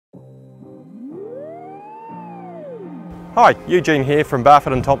Hi, Eugene here from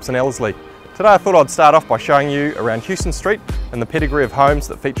Barfoot & Thompson, Ellerslie. Today I thought I'd start off by showing you around Hewson Street and the pedigree of homes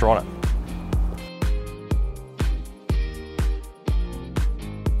that feature on it.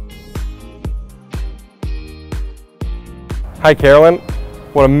 Hey Carolyn,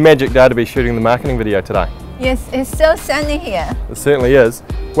 what a magic day to be shooting the marketing video today. Yes, it's so sunny here. It certainly is.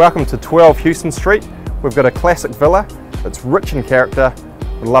 Welcome to 12 Hewson Street. We've got a classic villa that's rich in character.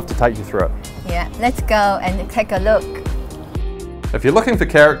 We'd love to take you through it. Yeah, let's go and take a look. If you're looking for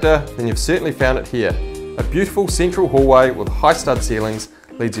character, then you've certainly found it here. A beautiful central hallway with high stud ceilings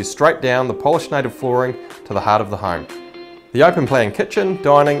leads you straight down the polished native flooring to the heart of the home. The open plan kitchen,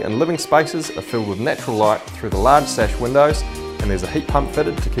 dining and living spaces are filled with natural light through the large sash windows, and there's a heat pump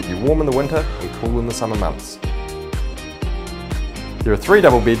fitted to keep you warm in the winter and cool in the summer months. There are 3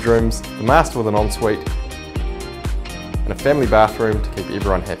 double bedrooms, the master with an ensuite, and a family bathroom to keep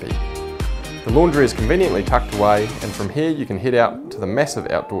everyone happy. The laundry is conveniently tucked away, and from here you can head out to the massive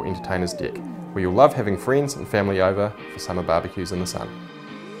outdoor entertainer's deck, where you'll love having friends and family over for summer barbecues in the sun.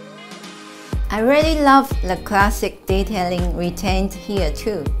 I really love the classic detailing retained here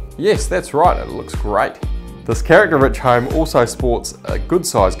too. Yes, that's right, it looks great. This character-rich home also sports a good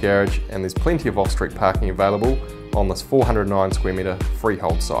sized garage, and there's plenty of off-street parking available on this 409 square metre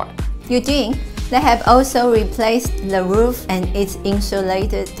freehold site. Eugene, they have also replaced the roof and it's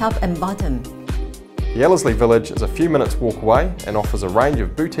insulated top and bottom. The Ellerslie village is a few minutes walk away and offers a range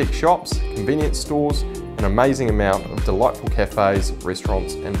of boutique shops, convenience stores, and an amazing amount of delightful cafes,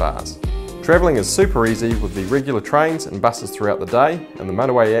 restaurants and bars. Travelling is super easy with the regular trains and buses throughout the day, and the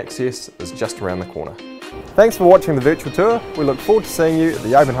motorway access is just around the corner. Thanks for watching the virtual tour. We look forward to seeing you at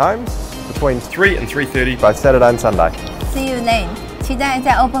the open homes between 3 and 3:30 both Saturday and Sunday. See you then. 期待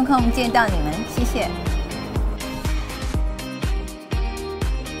在 Open Home 见到你们，谢谢。